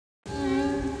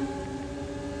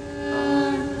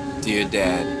Dear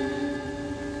Dad,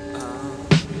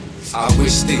 I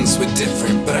wish things were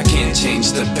different, but I can't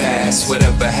change the past.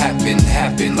 Whatever happened,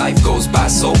 happened. Life goes by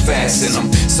so fast, and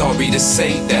I'm sorry to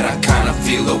say that I kinda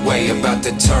feel a way about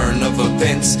the turn of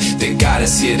events that got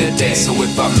us here today. So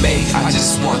if I may, I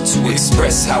just want to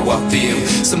express how I feel.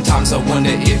 Sometimes I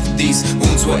wonder if these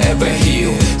wounds will ever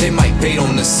heal. They might fade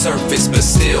on the surface, but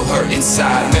still hurt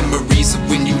inside. Memories of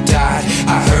when you died,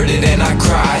 I heard it and I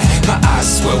cried. My eyes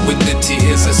swell with the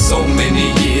tears of so many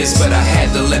years, but I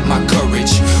had to let my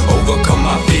courage overcome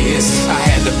my fears. I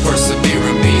had to persevere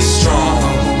and be strong,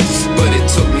 but it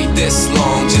took me this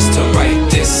long just to write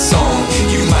this song.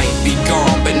 You might be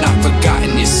gone, but not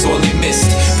forgotten, you're sorely missed.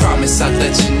 Promise I'd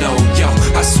let you know, yo,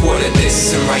 I swore to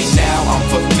this. And right now I'm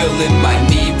fulfilling my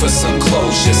need for some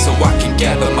closure, so I can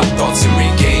gather my thoughts and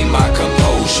regain my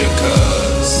composure.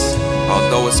 Cause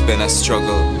although it's been a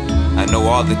struggle, I know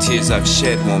all the tears I've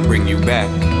shed won't bring you back.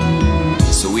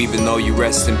 So even though you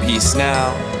rest in peace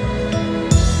now,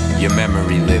 your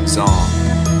memory lives on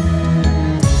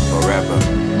forever.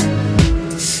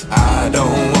 I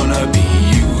don't wanna be,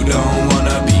 you don't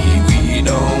wanna be, we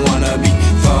don't wanna be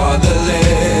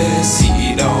fatherless.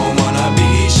 He don't wanna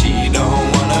be, she don't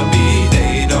wanna be,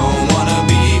 they don't wanna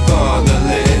be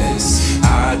fatherless.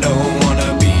 I don't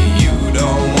wanna be, you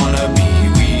don't wanna be,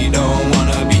 we don't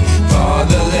wanna be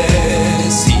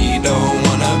fatherless. He don't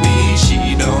wanna be,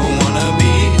 she don't wanna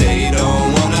be, they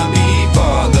don't wanna be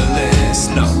fatherless.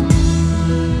 No.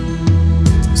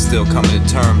 Still coming to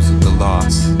terms with the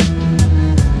loss,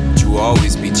 but you will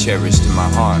always be cherished in my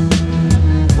heart.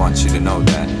 Want you to know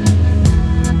that,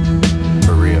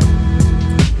 for real.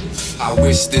 I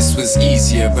wish this was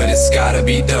easier, but it's gotta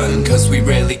be done, cause we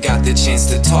rarely got the chance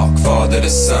to talk father to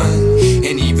son.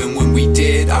 And even when we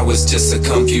did, I was just a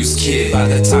confused kid. By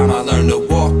the time I learned to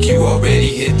walk, you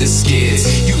already hit the skids.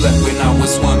 You left when I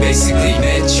was 1, basically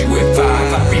met you at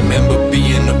 5. I remember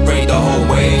being afraid the whole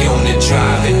way on the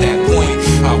drive. At that point,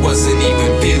 I wasn't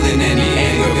even feeling any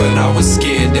anger, but I was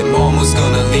scared that mom was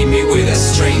gonna leave me with a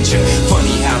stranger.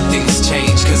 Funny how things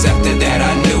change, cause after that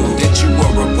I knew that you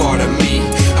were a part of me,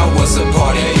 I was a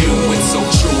part of you. It's so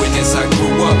true, and as I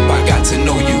grew up I got to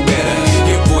know you better.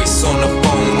 Your voice on the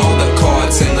phone, all the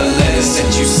cards and the letters that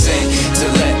you sent to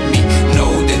let me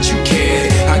know that you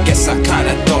cared. I guess I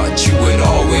kinda thought you would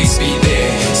always be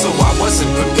there, so I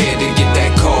wasn't prepared to get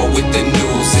that call with the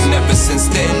news. And ever since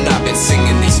then I've been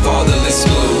singing these fatherless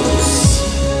blues,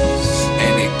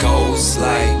 and it goes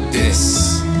like this.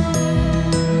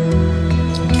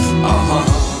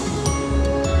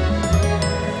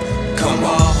 Come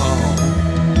on,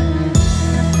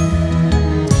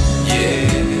 yeah.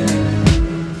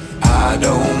 I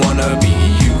don't wanna be,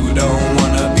 you don't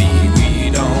wanna be, we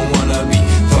don't wanna be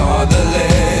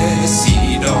fatherless.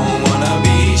 He don't wanna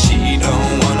be, she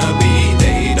don't wanna be,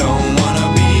 they don't wanna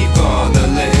be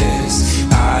fatherless.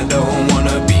 I don't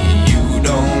wanna be, you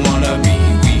don't wanna be,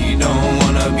 we don't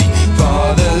wanna be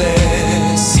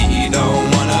fatherless. He don't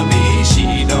wanna be,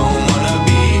 she don't wanna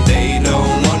be, they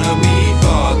don't wanna be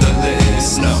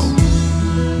fatherless. No.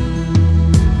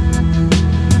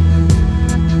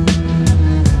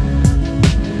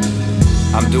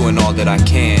 I'm doing all that I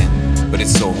can, but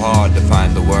it's so hard to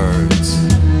find the words.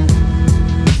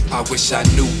 I wish I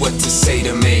knew what to say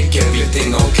to make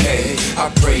everything okay. I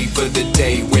pray for the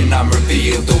day when I'm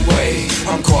revealed away.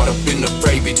 I'm caught up in the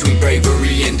fray between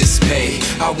bravery and dismay.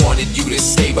 I wanted you to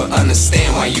stay, but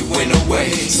understand why you went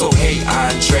away. So hey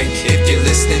Andre, if you're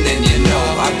listening then you know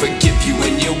I forgive you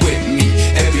when you're with me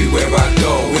everywhere I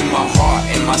go. In my heart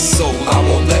and my soul, I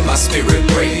won't let my spirit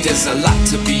break. There's a lot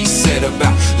to be said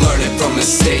about learning from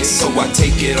mistakes, so I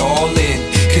take it all in,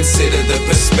 consider the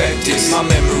perspectives. My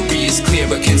memory is clear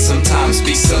but can sometimes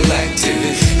be selective.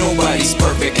 Nobody's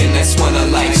perfect and that's one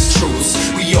of life's truths.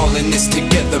 We all in this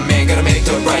together, man, gotta make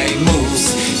the right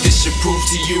moves. This should prove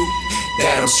to you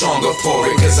that I'm stronger for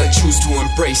it, cause I choose to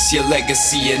embrace your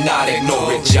legacy and not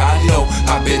ignore it. I know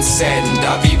I've been saddened,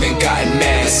 I've even gotten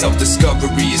mad.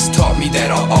 Self-discovery has taught me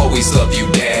that I'll always love you,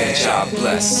 Dad. God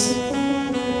bless.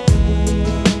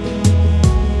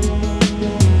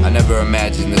 I never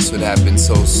imagined this would happen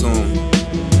so soon,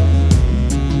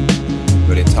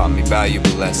 but it taught me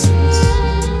valuable lessons.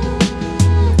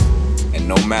 And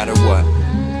no matter what,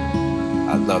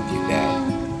 I love you, Dad.